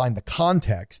try to define the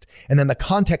context, and then the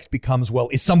context becomes, well,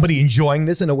 is somebody enjoying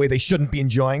this in a way they shouldn't be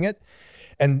enjoying it?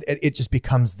 And it just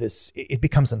becomes it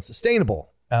becomes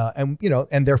unsustainable. And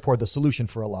therefore the solution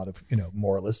for a lot of,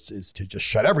 moralists is to just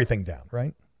shut everything down,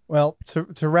 right? Well,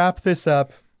 to wrap this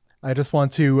up, I just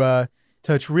want to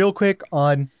touch real quick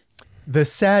on the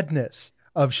sadness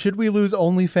of should we lose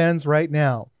OnlyFans right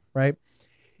now, right?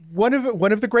 One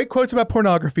of the great quotes about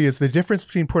pornography is the difference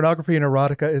between pornography and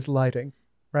erotica is lighting,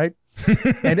 right?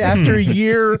 And after a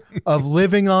year of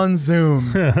living on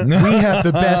Zoom, we have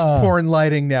the best porn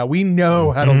lighting now. We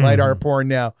know how to light our porn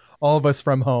now, all of us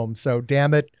from home. So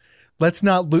damn it, let's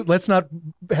not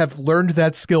have learned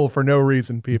that skill for no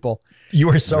reason, people. You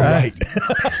are so right.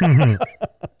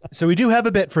 So we do have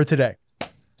a bit for today.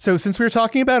 So since we were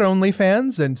talking about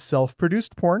OnlyFans and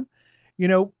self-produced porn,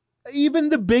 even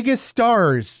the biggest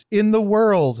stars in the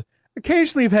world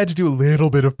occasionally have had to do a little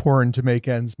bit of porn to make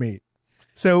ends meet.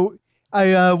 So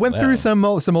I went through some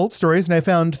old stories, and I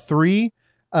found 3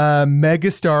 mega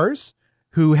stars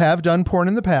who have done porn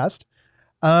in the past.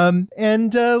 And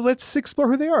let's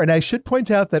explore who they are. And I should point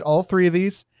out that all 3 of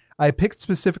these, I picked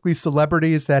specifically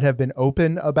celebrities that have been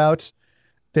open about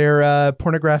their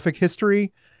pornographic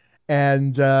history.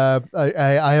 And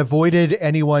I avoided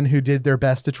anyone who did their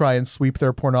best to try and sweep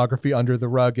their pornography under the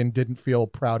rug and didn't feel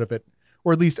proud of it,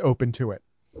 or at least open to it.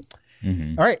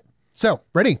 Mm-hmm. All right. So,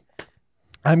 ready?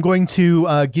 I'm going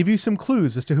to give you some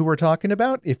clues as to who we're talking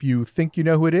about. If you think you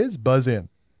know who it is, buzz in.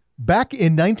 Back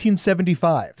in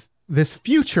 1975, this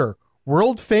future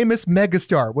world-famous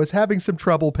megastar was having some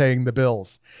trouble paying the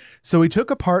bills. So he took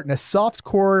a part in a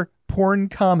softcore porn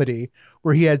comedy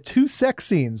where he had 2 sex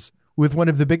scenes with one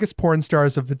of the biggest porn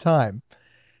stars of the time.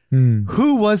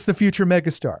 Who was the future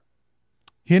megastar?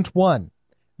 Hint 1,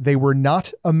 they were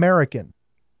not American.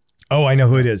 Oh, I know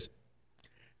who it is.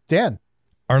 Dan?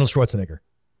 Arnold Schwarzenegger.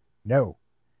 No.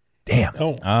 Damn.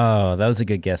 Oh, that was a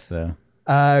good guess, though.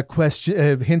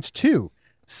 Hint 2,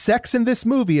 sex in this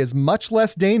movie is much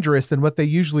less dangerous than what they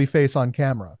usually face on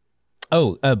camera.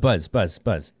 Oh, Buzz.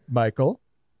 Michael?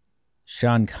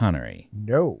 Sean Connery.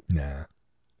 No. Nah.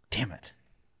 Damn it.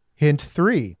 Hint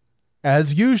 3,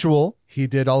 as usual, he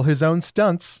did all his own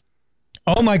stunts.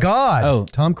 Oh my God. Oh,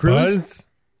 Tom Cruise.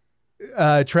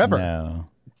 Buzz, Trevor? No.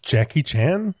 Jackie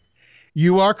Chan.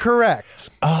 You are correct.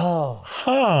 Oh.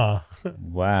 Huh.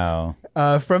 Wow.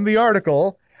 From the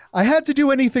article, I had to do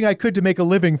anything I could to make a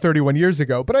living 31 years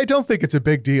ago, but I don't think it's a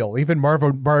big deal. Even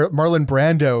Marlon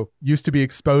Brando used to be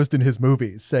exposed in his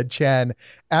movies, said Chan,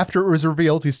 after it was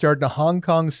revealed he starred in a Hong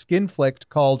Kong skin flick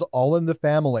called All in the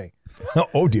Family.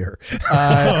 Oh dear.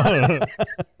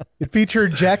 It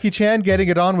featured Jackie Chan getting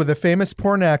it on with a famous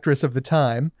porn actress of the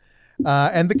time.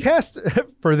 And the cast,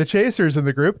 for the chasers in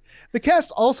the group, the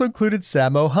cast also included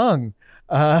Sammo Hung,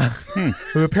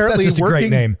 who apparently That's just a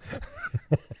great name.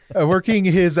 Working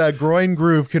his groin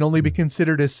groove can only be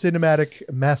considered a cinematic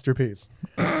masterpiece.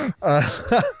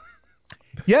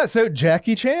 Yeah, so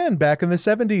Jackie Chan back in the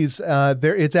 70s.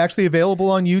 It's actually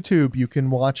available on YouTube. You can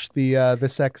watch the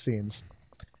sex scenes.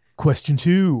 Question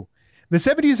 2. The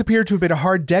 70s appeared to have been a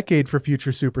hard decade for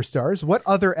future superstars. What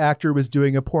other actor was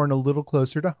doing a porn a little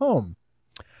closer to home?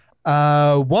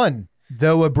 1.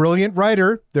 Though a brilliant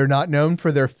writer, they're not known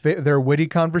for their witty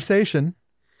conversation.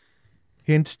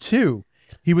 Hint 2.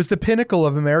 He was the pinnacle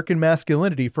of American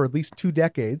masculinity for at least 2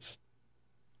 decades.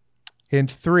 Hint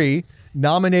 3.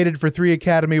 Nominated for 3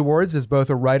 Academy Awards as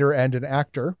both a writer and an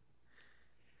actor.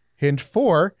 Hint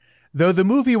 4. Though the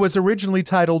movie was originally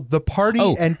titled The Party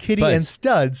and Kitty Buzz. and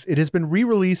Studs, it has been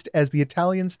re-released as The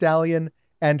Italian Stallion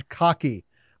and Cocky.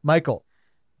 Michael.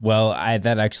 Well,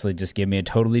 that actually just gave me a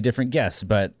totally different guess,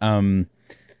 but oh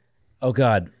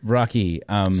God, Rocky.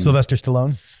 Sylvester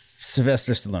Stallone.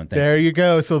 Sylvester Stallone. Thank There you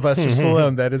go, Sylvester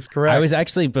Stallone. That is correct. I was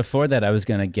actually, before that, I was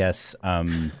going to guess,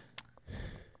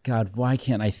 God, why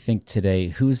can't I think today?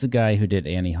 Who's the guy who did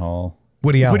Annie Hall?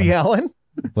 Woody Allen. Woody Allen?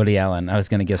 Woody Allen. I was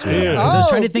going to guess Woody Dude. Allen. 'Cause I was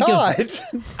trying to think God.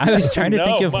 I was trying to No,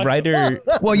 think of Michael. writer,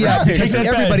 Well, yeah, because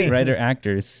writer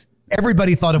actors.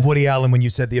 everybody thought of Woody Allen when you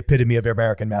said the epitome of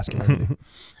American masculinity.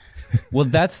 Well,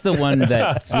 that's the one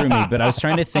that threw me, but I was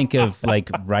trying to think of like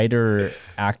writer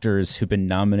actors who've been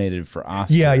nominated for Oscars.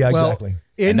 Yeah, Well, exactly.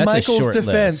 in And that's a Michael's short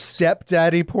defense, list.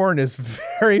 stepdaddy porn is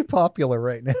very popular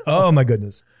right now. Oh my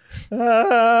goodness.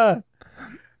 All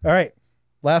right,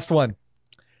 last one.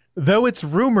 Though it's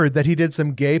rumored that he did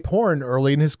some gay porn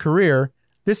early in his career,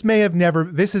 this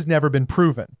has never been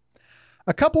proven.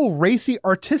 A couple racy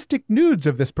artistic nudes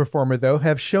of this performer, though,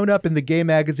 have shown up in the gay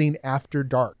magazine After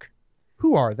Dark.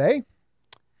 Who are they?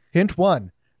 Hint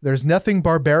 1. There's nothing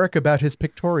barbaric about his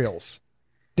pictorials.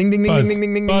 Ding, ding, ding, Buzz, ding,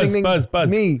 ding, ding, buzz, ding, ding. buzz, buzz.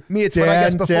 Me. It's what I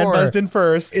guessed before. Dan buzzed in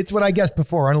first. It's what I guessed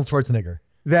before. Arnold Schwarzenegger.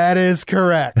 That is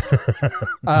correct.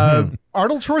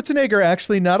 Arnold Schwarzenegger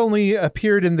actually not only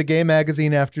appeared in the gay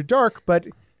magazine After Dark, but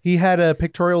he had a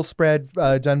pictorial spread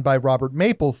done by Robert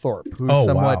Mapplethorpe, who's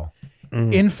somewhat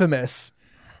infamous.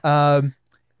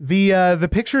 The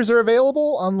pictures are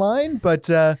available online, but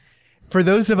for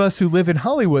those of us who live in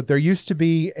Hollywood, there used to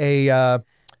be a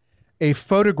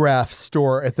photograph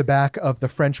store at the back of the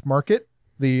French Market,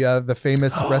 the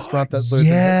famous restaurant that lives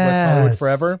in West Hollywood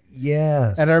forever.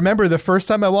 Yes. And I remember the first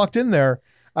time I walked in there,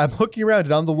 I'm looking around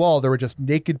and on the wall, there were just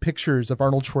naked pictures of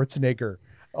Arnold Schwarzenegger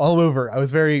all over. I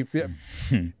was very,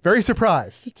 very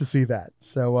surprised to see that.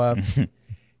 So,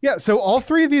 yeah, so all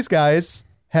 3 of these guys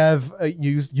have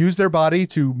used their body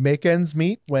to make ends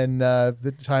meet when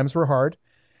the times were hard.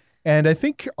 And I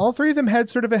think all 3 of them had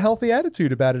sort of a healthy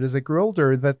attitude about it as they grew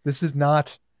older, that this is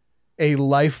not a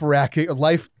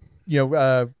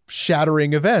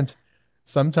shattering event.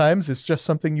 Sometimes it's just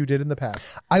something you did in the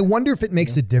past. I wonder if it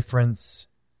makes a difference.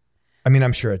 I mean,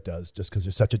 I'm sure it does, just because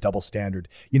there's such a double standard.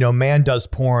 You know, man does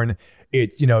porn.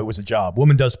 It was a job.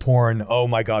 Woman does porn. Oh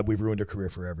my God, we've ruined her career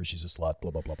forever. She's a slut.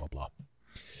 Blah, blah, blah, blah, blah.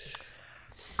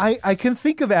 I can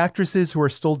think of actresses who are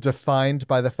still defined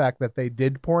by the fact that they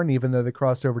did porn, even though they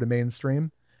crossed over to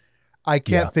mainstream. I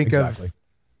can't think of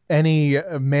any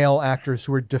male actors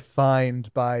who are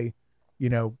defined by,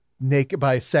 naked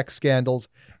by sex scandals.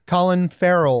 Colin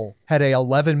Farrell had a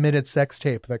 11-minute sex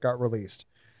tape that got released.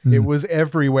 It was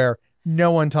everywhere. No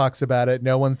one talks about it.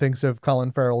 No one thinks of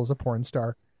Colin Farrell as a porn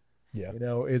star. Yeah.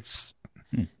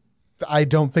 I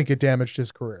don't think it damaged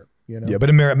his career. Yeah, but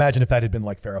imagine if that had been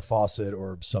like Farrah Fawcett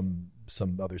or some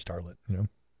other starlet,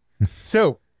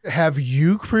 So Have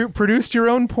you produced your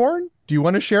own porn? Do you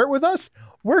want to share it with us?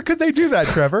 Where could they do that,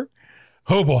 Trevor?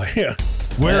 Oh boy.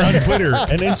 We're on Twitter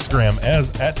and Instagram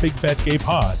as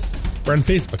 @BigFatGayPod. We're on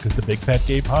Facebook as the Big Fat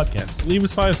Gay Podcast. Leave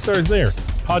us 5 stars there.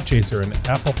 Podchaser and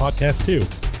Apple Podcast too.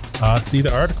 See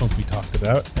the articles we talked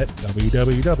about at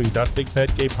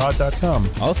www.bigfatgaypod.com.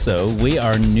 Also, we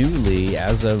are newly,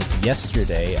 as of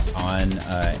yesterday, on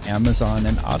Amazon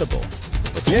and Audible.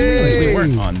 Yay! We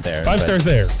weren't on there. 5 stars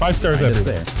there. 5 stars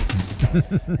everywhere.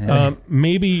 There.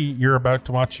 Maybe you're about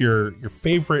to watch your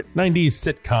favorite 90s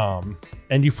sitcom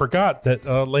and you forgot that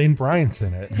Lane Bryant's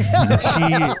in it.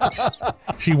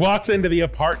 she walks into the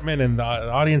apartment and the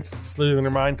audience is just losing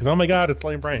their mind because, oh my God, it's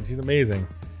Lane Bryant. She's amazing.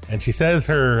 And she says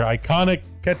her iconic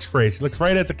catchphrase. She looks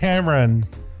right at the camera and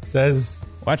says,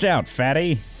 "Watch out,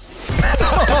 fatty."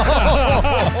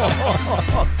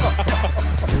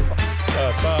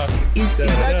 Is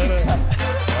that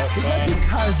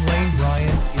because Lane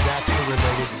Bryant is actually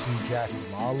related to Jack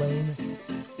LaLanne?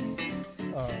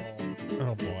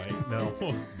 oh boy, no.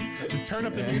 Just turn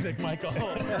up the music, Michael.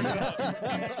 Turn it up.